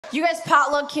You guys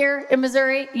potluck here in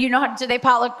Missouri? You know how to do they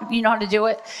potluck? You know how to do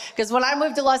it? Because when I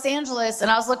moved to Los Angeles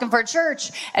and I was looking for a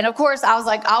church, and of course I was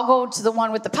like, I'll go to the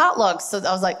one with the potlucks. So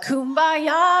I was like,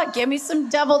 kumbaya, give me some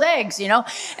deviled eggs, you know?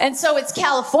 And so it's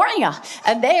California,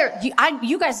 and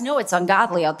you guys know it's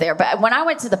ungodly out there. But when I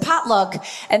went to the potluck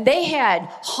and they had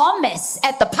hummus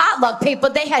at the potluck, people,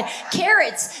 they had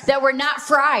carrots that were not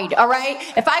fried, all right?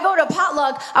 If I go to a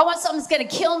potluck, I want something that's gonna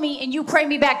kill me and you pray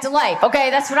me back to life, okay?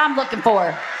 That's what I'm looking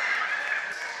for.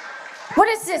 What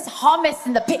is this hummus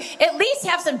in the pig? At least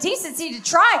have some decency to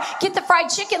try. Get the fried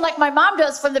chicken like my mom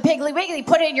does from the Piggly Wiggly.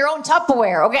 Put it in your own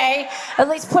Tupperware, okay? At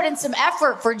least put in some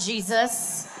effort for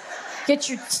Jesus. Get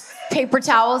your paper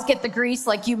towels. Get the grease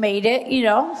like you made it, you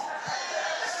know?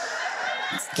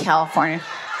 It's California.